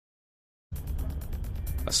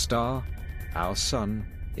A star, our sun,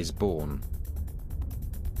 is born.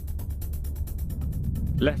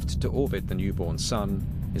 Left to orbit the newborn sun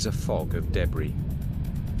is a fog of debris.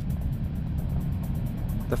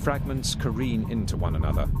 The fragments careen into one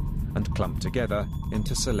another and clump together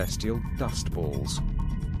into celestial dust balls.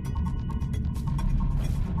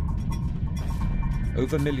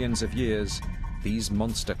 Over millions of years, these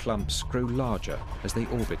monster clumps grow larger as they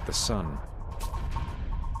orbit the sun,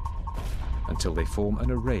 until they form an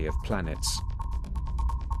array of planets,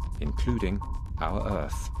 including our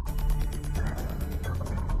Earth.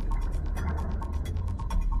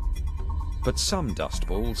 But some dust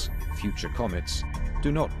balls, future comets,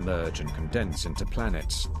 do not merge and condense into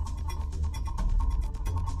planets.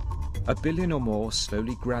 1 billion or more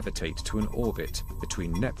slowly gravitate to an orbit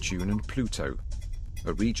between Neptune and Pluto,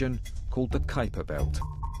 a region called the Kuiper Belt.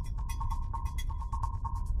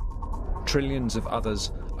 Trillions of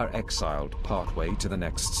others are exiled partway to the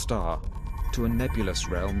next star, to a nebulous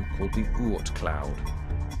realm called the Oort cloud.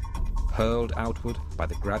 Hurled outward by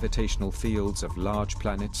the gravitational fields of large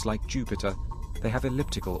planets like Jupiter, they have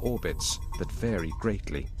elliptical orbits that vary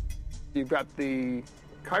greatly. You've got the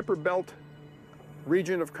Kuiper Belt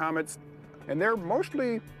region of comets, and they're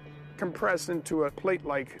mostly compressed into a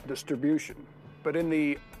plate-like distribution. But in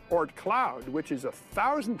the Oort cloud, which is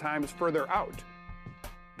 1,000 times further out,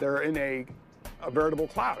 they're in a veritable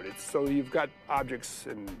cloud. So you've got objects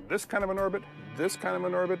in this kind of an orbit, this kind of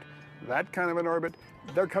an orbit, that kind of an orbit.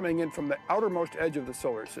 They're coming in from the outermost edge of the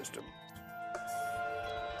solar system.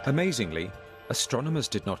 Amazingly, astronomers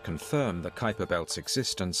did not confirm the Kuiper Belt's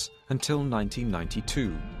existence until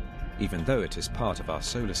 1992, even though it is part of our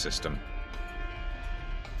solar system.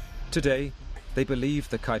 Today, they believe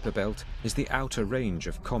the Kuiper Belt is the outer range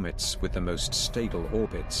of comets with the most stable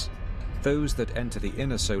orbits, those that enter the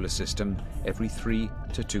inner solar system every 3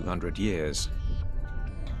 to 200 years.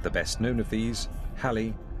 The best known of these,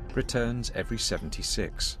 Halley, returns every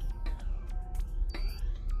 76.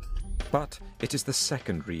 But it is the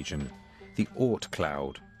second region, the Oort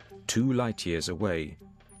cloud, 2 light-years away,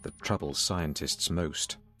 that troubles scientists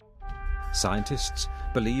most. Scientists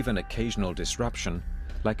believe an occasional disruption,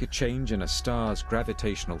 like a change in a star's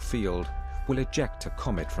gravitational field, will eject a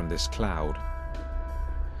comet from this cloud.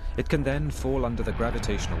 It can then fall under the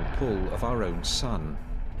gravitational pull of our own sun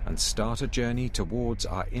and start a journey towards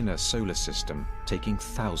our inner solar system, taking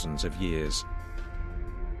thousands of years.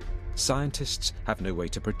 Scientists have no way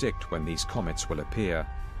to predict when these comets will appear,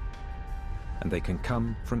 and they can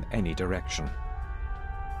come from any direction.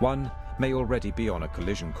 One may already be on a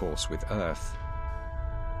collision course with Earth.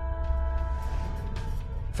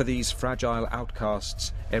 For these fragile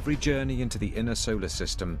outcasts, every journey into the inner solar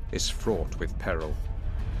system is fraught with peril.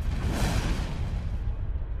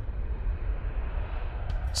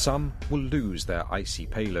 Some will lose their icy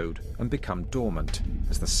payload and become dormant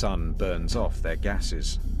as the sun burns off their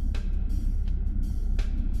gases.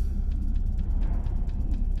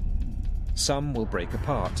 Some will break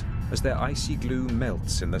apart as their icy glue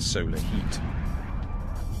melts in the solar heat.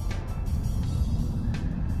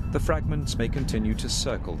 The fragments may continue to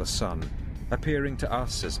circle the sun, appearing to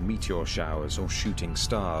us as meteor showers or shooting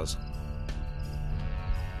stars.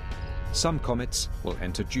 Some comets will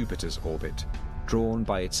enter Jupiter's orbit, drawn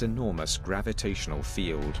by its enormous gravitational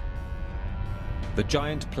field. The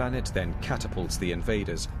giant planet then catapults the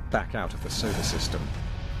invaders back out of the solar system.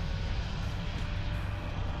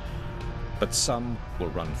 But some will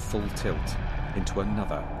run full tilt into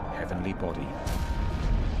another heavenly body.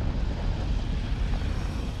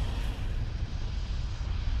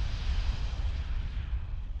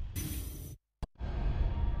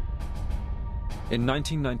 In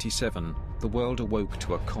 1997, the world awoke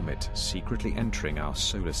to a comet secretly entering our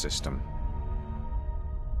solar system.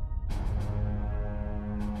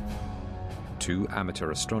 2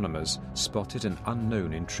 amateur astronomers spotted an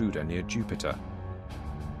unknown intruder near Jupiter,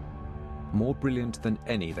 more brilliant than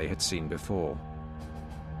any they had seen before.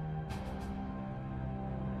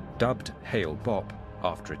 Dubbed Hale-Bopp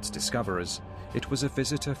after its discoverers, it was a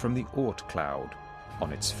visitor from the Oort cloud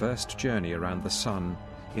on its first journey around the Sun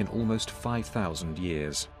in almost 5,000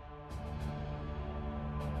 years.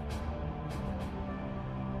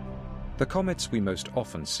 The comets we most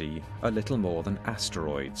often see are little more than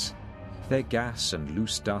asteroids. Their gas and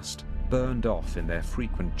loose dust burned off in their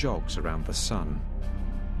frequent jogs around the Sun.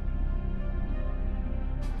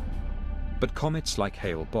 But comets like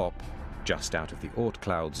Hale-Bopp, just out of the Oort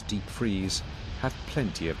cloud's deep freeze, have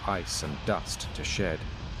plenty of ice and dust to shed.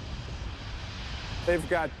 They've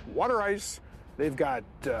got water ice, they've got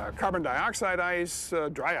carbon dioxide ice,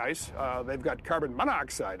 dry ice, they've got carbon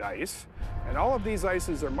monoxide ice, and all of these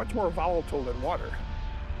ices are much more volatile than water.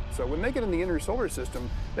 So when they get in the inner solar system,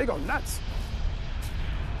 they go nuts.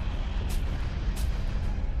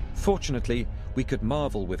 Fortunately, we could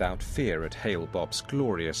marvel without fear at Hale-Bopp's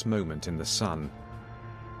glorious moment in the sun.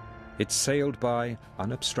 It sailed by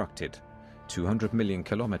unobstructed, 200 million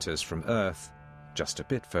kilometers from Earth, just a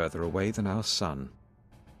bit further away than our sun.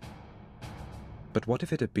 But what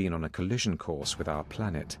if it had been on a collision course with our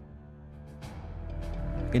planet?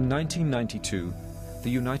 In 1992, the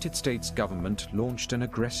United States government launched an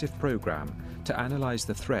aggressive program to analyze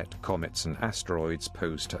the threat comets and asteroids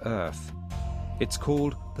pose to Earth. It's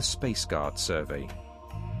called the Space Guard Survey.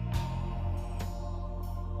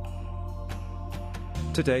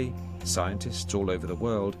 Today, scientists all over the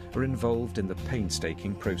world are involved in the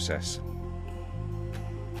painstaking process.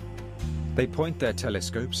 They point their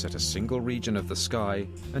telescopes at a single region of the sky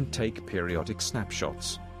and take periodic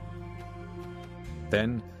snapshots.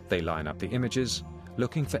 Then they line up the images,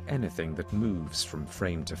 looking for anything that moves from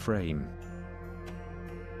frame to frame.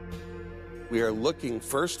 We are looking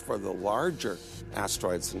first for the larger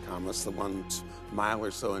asteroids and comets, the ones a mile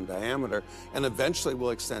or so in diameter, and eventually we'll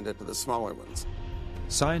extend it to the smaller ones.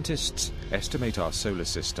 Scientists estimate our solar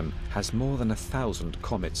system has more than 1,000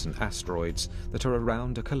 comets and asteroids that are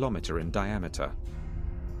around a kilometer in diameter.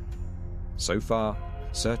 So far,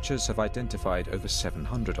 searchers have identified over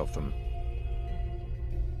 700 of them.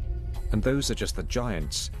 And those are just the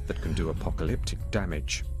giants that can do apocalyptic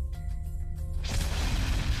damage.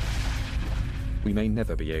 We may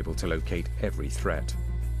never be able to locate every threat.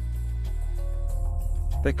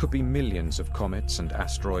 There could be millions of comets and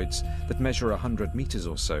asteroids that measure 100 meters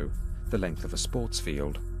or so, the length of a sports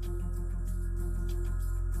field.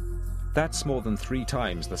 That's more than 3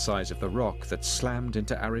 times the size of the rock that slammed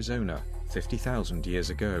into Arizona 50,000 years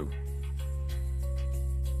ago.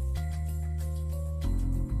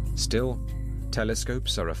 Still,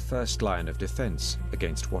 telescopes are a first line of defense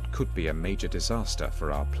against what could be a major disaster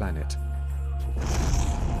for our planet.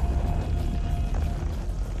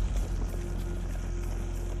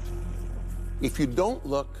 If you don't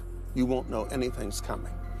look, you won't know anything's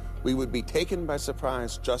coming. We would be taken by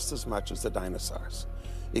surprise just as much as the dinosaurs.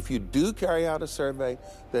 If you do carry out a survey,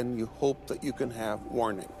 then you hope that you can have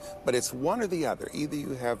warning. But it's one or the other. Either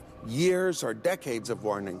you have years or decades of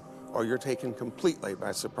warning, or you're taken completely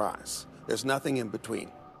by surprise. There's nothing in between.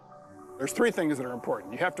 There's 3 things that are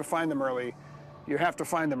important. You have to find them early, you have to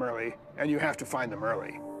find them early, and you have to find them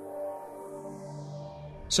early.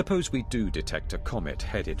 Suppose we do detect a comet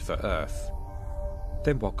headed for Earth.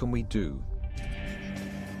 Then what can we do?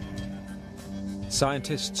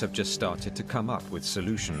 Scientists have just started to come up with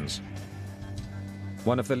solutions.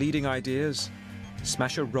 One of the leading ideas?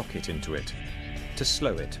 Smash a rocket into it, to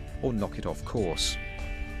slow it or knock it off course.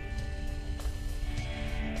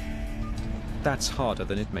 That's harder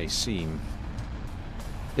than it may seem.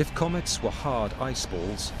 If comets were hard ice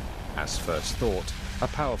balls, as first thought, a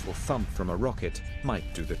powerful thump from a rocket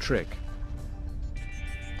might do the trick.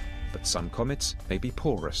 But some comets may be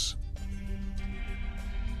porous.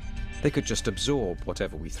 They could just absorb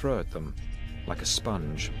whatever we throw at them, like a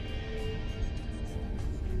sponge.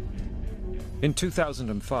 In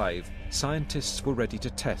 2005, scientists were ready to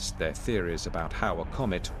test their theories about how a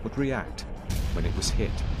comet would react when it was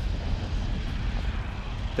hit.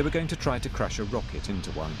 They were going to try to crash a rocket into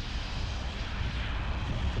one.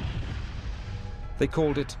 They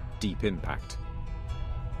called it deep impact.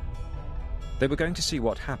 They were going to see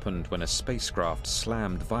what happened when a spacecraft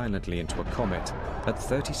slammed violently into a comet at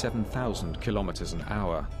 37,000 kilometers an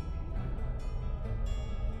hour.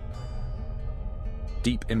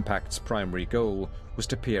 Deep Impact's primary goal was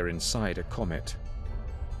to peer inside a comet.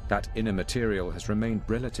 That inner material has remained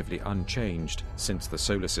relatively unchanged since the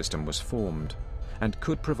solar system was formed, and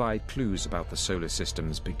could provide clues about the solar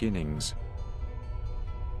system's beginnings.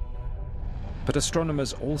 But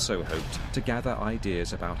astronomers also hoped to gather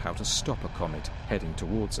ideas about how to stop a comet heading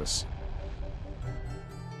towards us.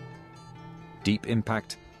 Deep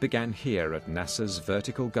Impact began here at NASA's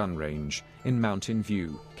Vertical Gun Range in Mountain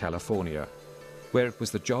View, California, where it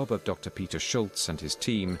was the job of Dr. Peter Schultz and his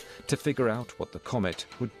team to figure out what the comet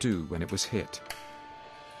would do when it was hit.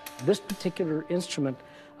 This particular instrument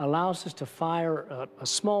allows us to fire a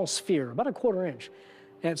small sphere, about a quarter inch,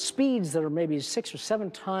 at speeds that are maybe 6 or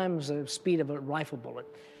 7 times the speed of a rifle bullet.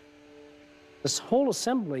 This whole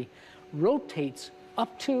assembly rotates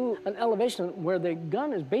up to an elevation where the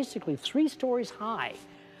gun is basically 3 stories high.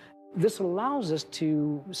 This allows us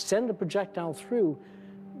to send the projectile through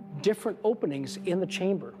different openings in the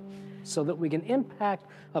chamber so that we can impact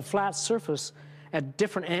a flat surface at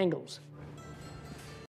different angles.